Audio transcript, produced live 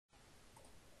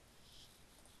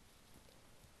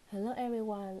Hello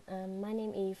everyone, my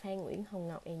name is Phan Nguyễn Hồng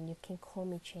Ngọc and you can call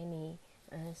me Jenny.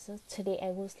 So today I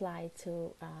would like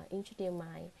to introduce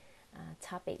my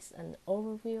topics, an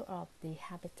overview of the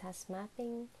habitat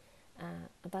mapping.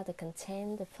 About the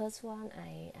content, the first one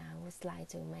I would like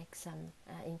to make some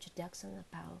introduction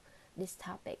about this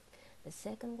topic. The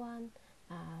second one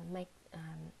make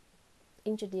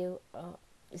introduce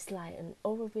it's like an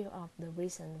overview of the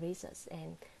recent research,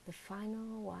 and the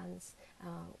final ones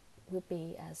will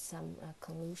be some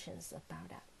conclusions about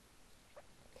that.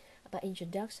 About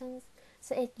introductions,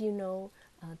 so as you know,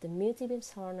 the multi-beam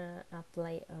sonar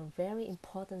play a very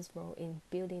important role in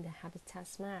building the habitat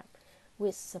map,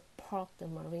 which support the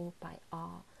marine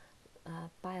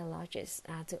biologists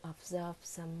to observe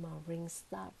some marine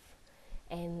stuff.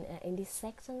 And in these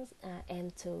sections,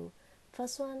 and to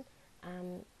first one,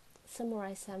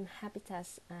 summarize some habitat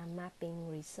mapping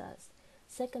research.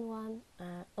 Second one,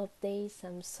 update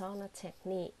some sonar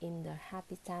technique in the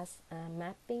habitat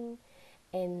mapping.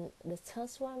 And the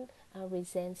third one,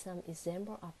 present some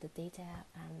example of the data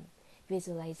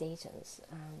visualizations,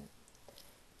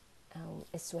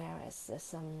 as well as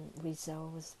some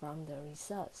results from the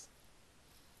research.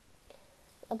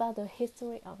 About the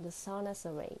history of the sonar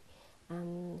array,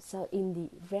 so in the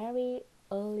very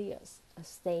earliest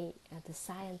stage, the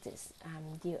scientists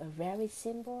use a very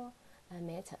simple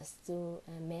methods to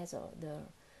measure the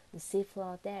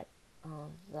seafloor depth,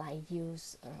 like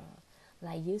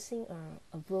using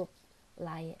a rope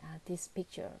like this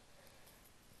picture.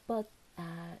 But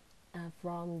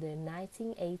from the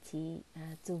 1980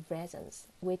 to present,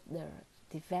 with the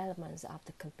developments of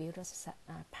the computer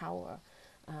power,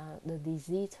 the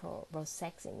digital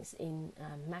processings in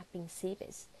mapping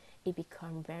seabeds, it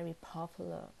become very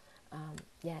popular.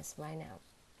 Yes, right now.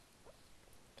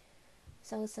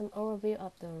 So some overview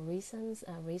of the recent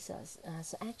research.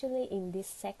 So actually, in these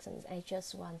sections, I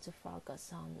just want to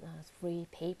focus on three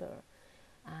paper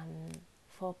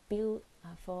for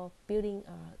building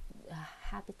a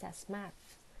habitat map.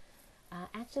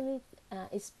 Actually,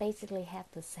 it's basically have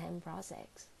the same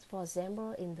process. For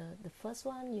example, in the first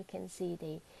one, you can see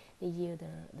they use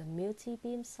the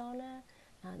multi-beam sonar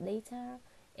data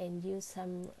and use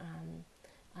some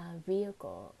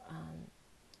vehicle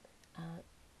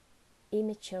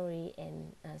imagery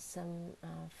and some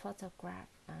photograph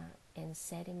and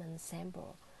sediment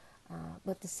sample.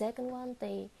 But the second one,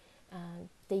 they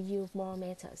use more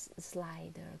methods. It's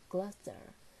like the cluster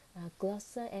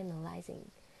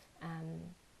analyzing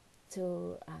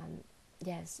to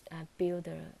build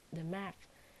the map.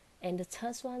 And the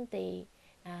third one, they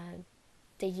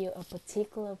use a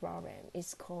particular program.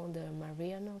 It's called the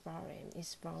Mariano program.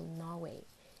 It's from Norway.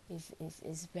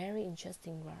 It's very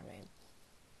interesting program.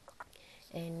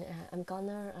 And I'm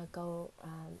gonna go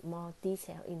more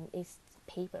detail in each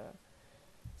paper.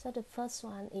 So the first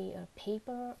one is a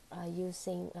paper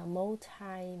using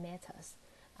multi methods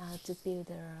to build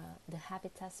the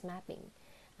habitat mapping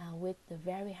with the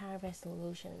very high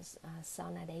resolutions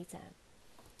sonar data.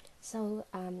 So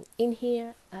in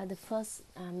here, the first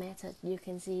method, you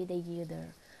can see they use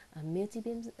the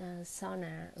multi-beam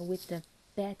sonar with the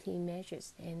Betty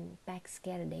images and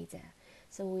backscatter data.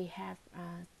 So we have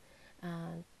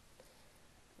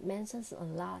mentions a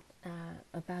lot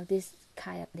about this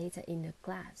kind of data in the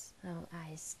class, so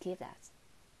I skip that.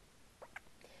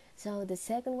 So the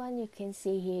second one, you can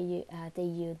see here, they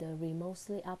use the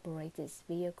remotely operated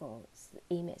vehicles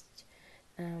image,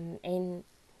 and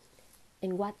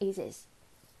what is it?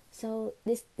 So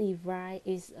this device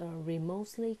is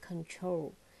remotely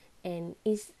controlled and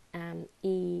is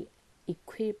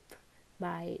equipped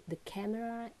by the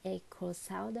camera, echo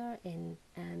sounder, and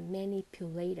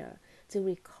manipulator to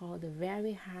record the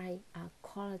very high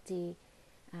quality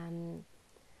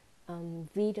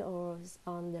videos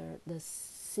on the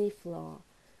seafloor.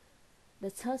 The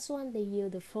third one, they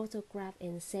use the photograph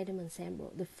and sediment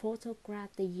sample. The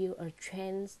photograph, they use a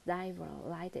trans diver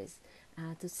like this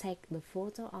to take the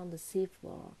photo on the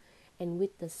seafloor. And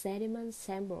with the sediment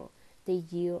sample, they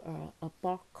use a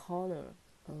box corner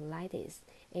like this.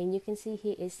 And you can see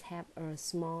here it have a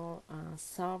small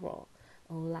servo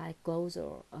like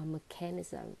closure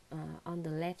mechanism on the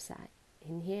left side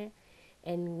in here.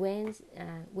 And when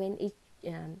it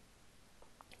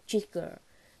trigger,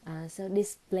 so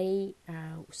display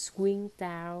swing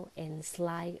down and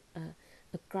slide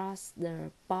across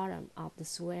the bottom of the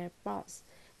square box,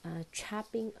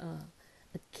 trapping a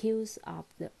cues of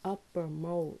the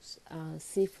uppermost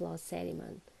seafloor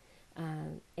sediment,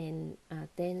 and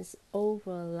then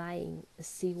overlying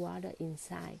seawater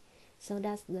inside. So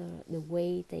that's the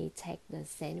way they take the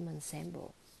sediment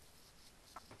sample.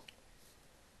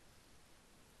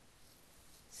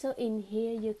 So in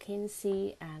here you can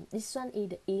see this one is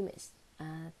the image.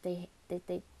 They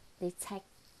take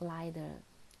like the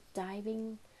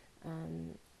diving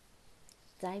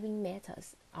diving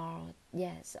methods, or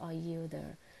yes, or use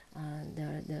the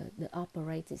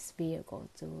operator's vehicle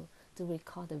to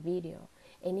record the video.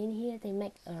 And in here they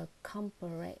make a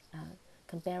comparisons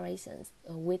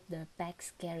with the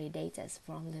backscatter data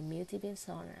from the multi-beam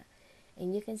sonar.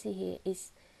 And you can see here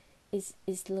is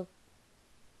look,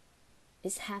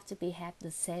 it have to be have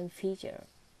the same feature,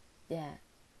 yeah,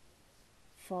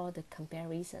 for the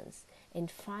comparisons. And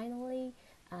finally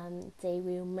they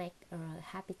will make a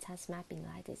habitat mapping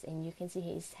like this. And you can see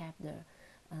here is have the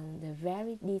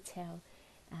very detailed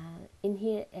in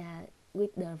here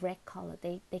with the red color.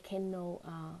 They can know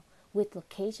which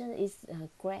location is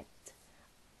great,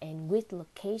 and which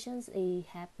locations it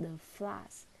have the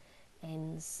flat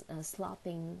and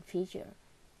sloping feature.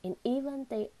 And even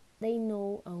they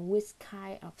know which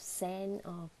kind of sand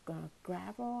or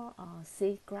gravel or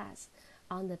seagrass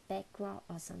on the background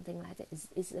or something like that.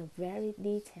 It's a very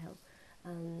detailed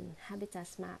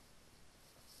habitat map.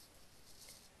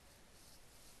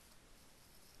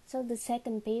 So the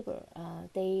second paper,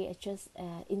 they are just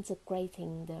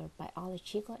integrating the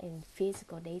biological and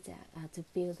physical data to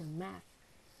build a map.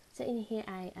 So in here,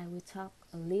 I will talk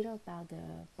a little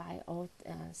about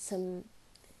some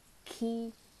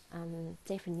key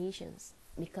definitions,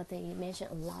 because they mention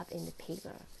a lot in the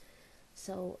paper.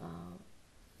 So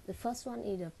the first one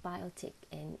is the biotic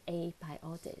and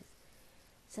abiotic.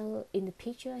 So in the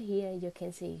picture here, you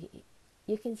can see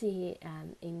here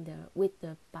in the with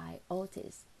the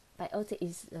biotic. Biotic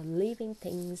is the living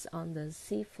things on the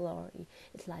seafloor.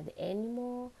 It's like the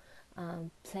animal,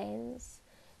 plants,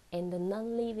 and the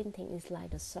non-living thing is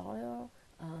like the soil,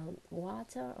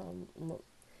 water,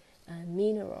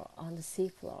 mineral on the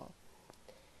seafloor.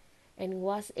 And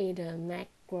what is the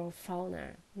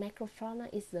macrofauna? Macrofauna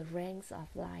is the range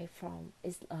of life from.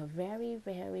 It's a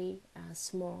very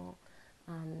small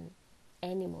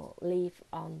animal live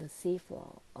on the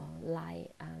seafloor,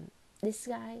 like this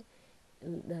guy,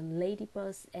 the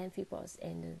ladybirds, amphibians,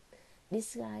 and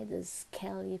this guy, the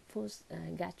Scalypus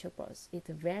gastropus, is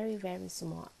a very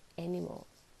small animal.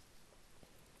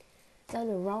 So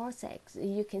the raw sex,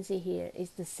 you can see here,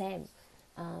 is the same.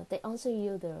 They also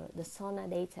use the sonar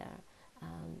data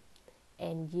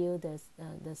and use the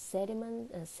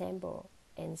sediment sample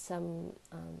and some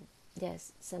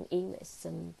some image,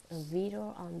 some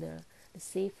video on the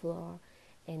seafloor,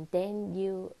 and then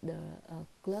use the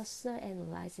cluster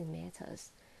analyzing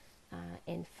methods,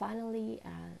 and finally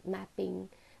mapping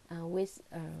with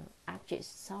ArcGIS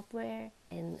software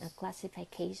and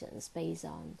classifications based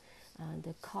on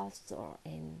the coastal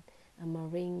and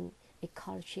marine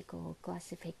ecological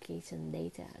classification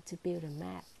data to build a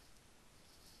map.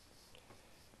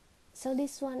 So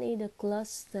this one is the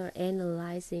cluster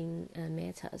analyzing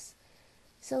methods.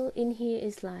 So in here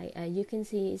is like you can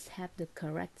see it's have the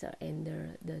character and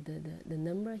the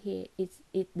number here. It's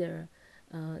the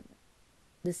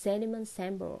sediment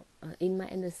sample in my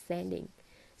understanding.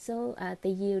 So they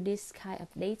use this kind of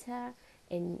data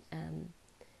and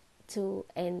use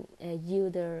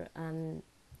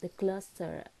the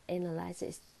cluster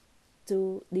analysis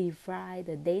to divide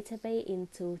the database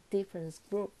into different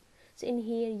groups. So in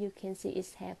here you can see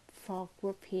it have 4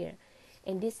 groups here,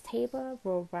 and this table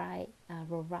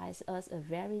provides us a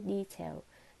very detailed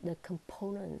the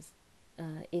components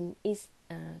in each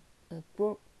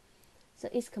group. So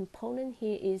each component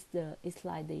here is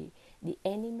like the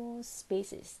animal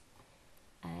species,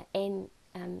 and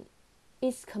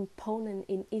each component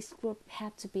in each group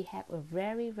have a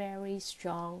very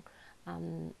strong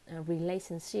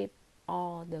relationship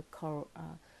or the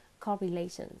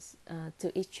correlations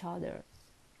to each other.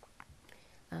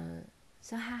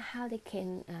 So how they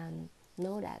can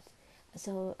know that?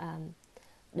 So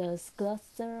the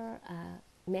cluster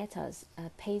methods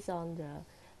based on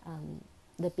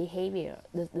the behavior,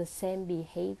 the same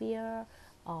behavior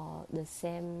or the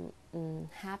same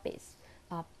habits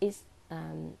of each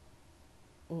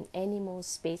animal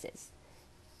species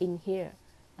in here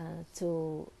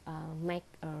to make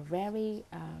a very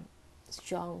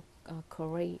strong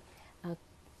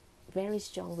very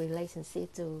strong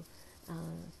relationship to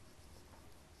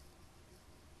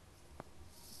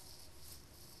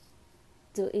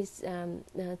its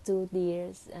to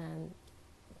their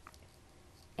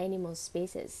animal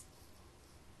species.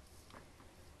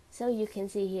 So you can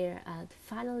see here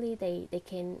finally they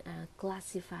can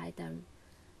classify them,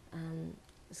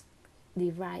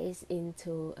 divide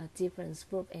into a different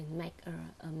group and make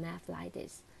a map like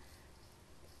this.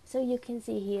 So you can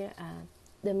see here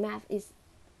the map is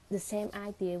the same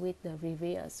idea with the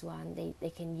reviewers one. They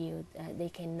can use they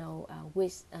can know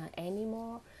which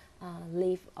animal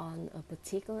live on a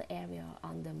particular area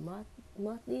on the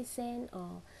muddy sand,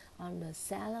 or on the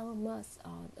shallow mud,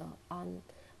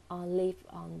 or live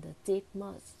on the deep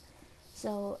mud.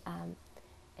 So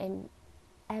and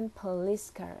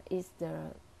Poliska is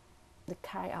the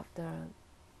kind of the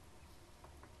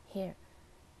here.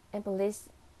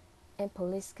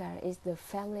 Poliska is the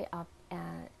family of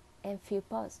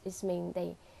amphipods. It means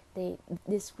they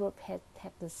this group have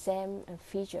the same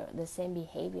feature, the same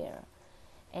behavior.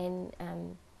 And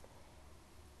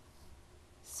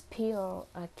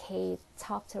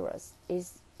Spirocatopterus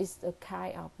is the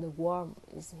kind of the worm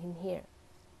is in here.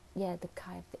 Yeah, the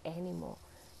kind of the animal.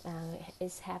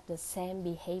 It have the same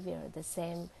behavior, the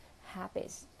same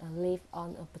habits, live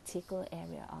on a particular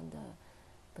area, on the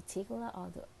particular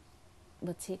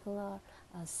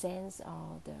sands,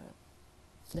 or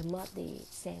the muddy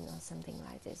sand, or something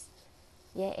like this.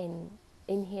 Yeah, and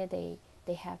in here they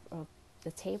have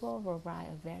the table provide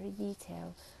a very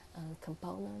detailed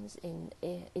components in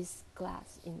each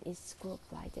class, in each group,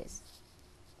 like this.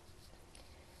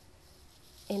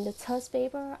 In the third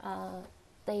paper,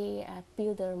 they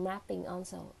build the mapping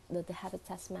also, the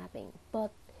habitat mapping,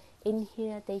 but in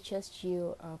here they just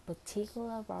use a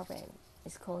particular program.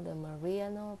 It's called the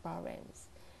Mariano programs,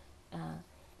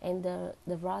 and the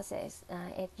process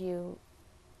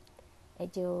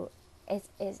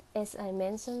as I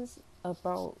mentioned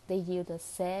above, they use the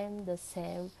same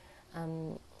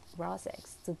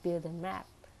process to build a map.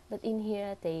 But in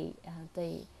here they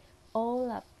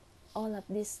all of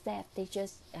these steps, they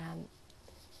just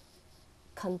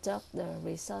conduct the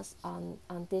research on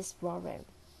this program.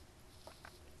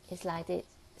 It's like this.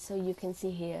 So you can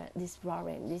see here, this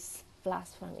program, this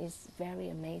platform is very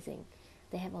amazing.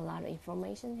 They have a lot of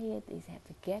information here. They have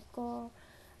the gecko,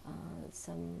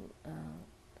 some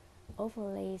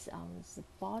overlays on the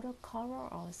border color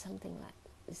or something like.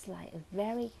 It's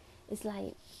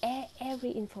like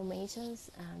every information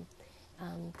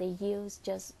they use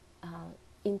just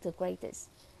integrated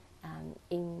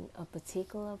in a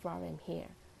particular program here.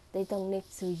 They don't need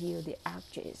to use the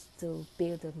ArcGIS to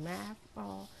build a map,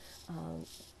 or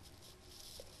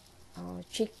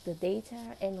check the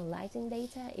data, analyzing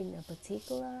data in a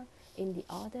particular, in the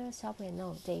other software.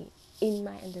 No, in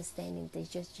my understanding, they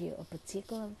just use a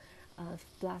particular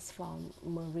platform,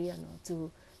 Mariano,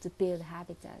 to build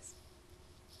habitats.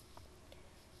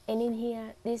 And in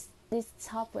here, this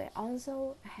software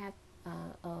also have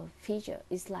a feature.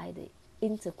 It's like the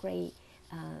integrate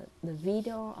the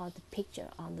video or the picture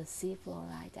on the seafloor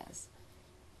like that.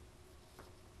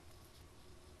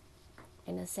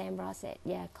 In the same process,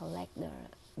 collect the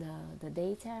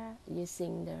data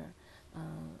using the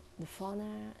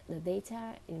fauna, the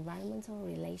data, environmental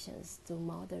relations to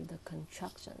model the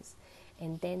constructions,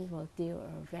 and then will do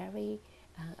a very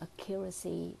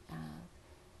accuracy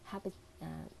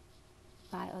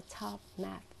biotop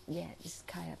map. This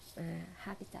kind of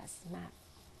habitats map.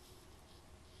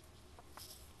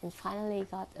 And finally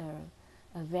got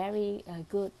a very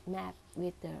good map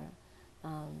with the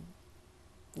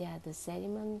the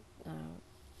sediment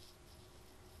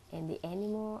and the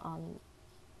animal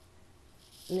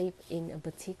live in a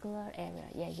particular area.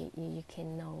 You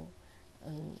can know.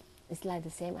 It's like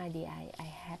the same idea I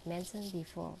had mentioned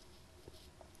before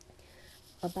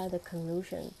about the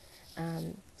conclusion.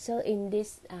 So in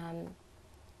this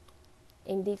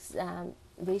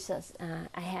research,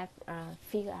 I have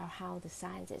figured out how the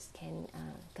scientists can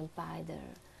combine the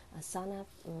sonar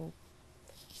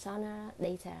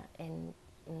data and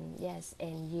and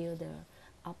use the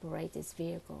operated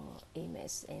vehicle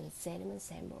image and sediment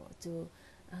sample to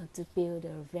build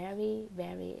a very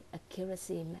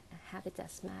accuracy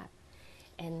habitat map.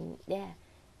 And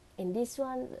and this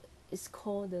one is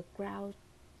called the ground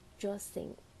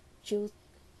justing.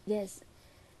 Yes,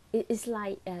 it's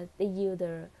like they use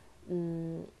the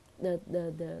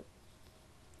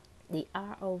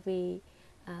ROV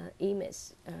image,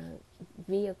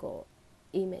 vehicle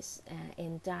image,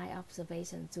 and dye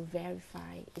observation to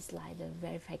verify. It's like the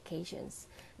verifications,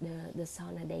 the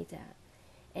sonar data.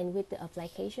 And with the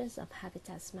applications of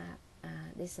habitat map,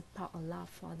 they support a lot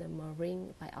for the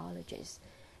marine biologists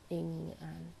in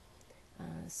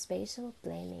spatial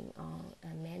planning or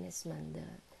management, the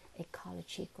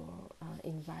ecological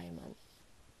environment.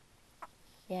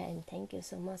 And thank you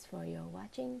so much for your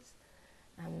watching.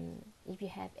 If you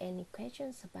have any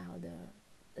questions about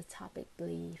the topic,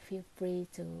 please feel free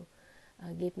to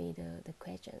give me the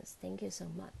questions. Thank you so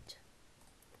much.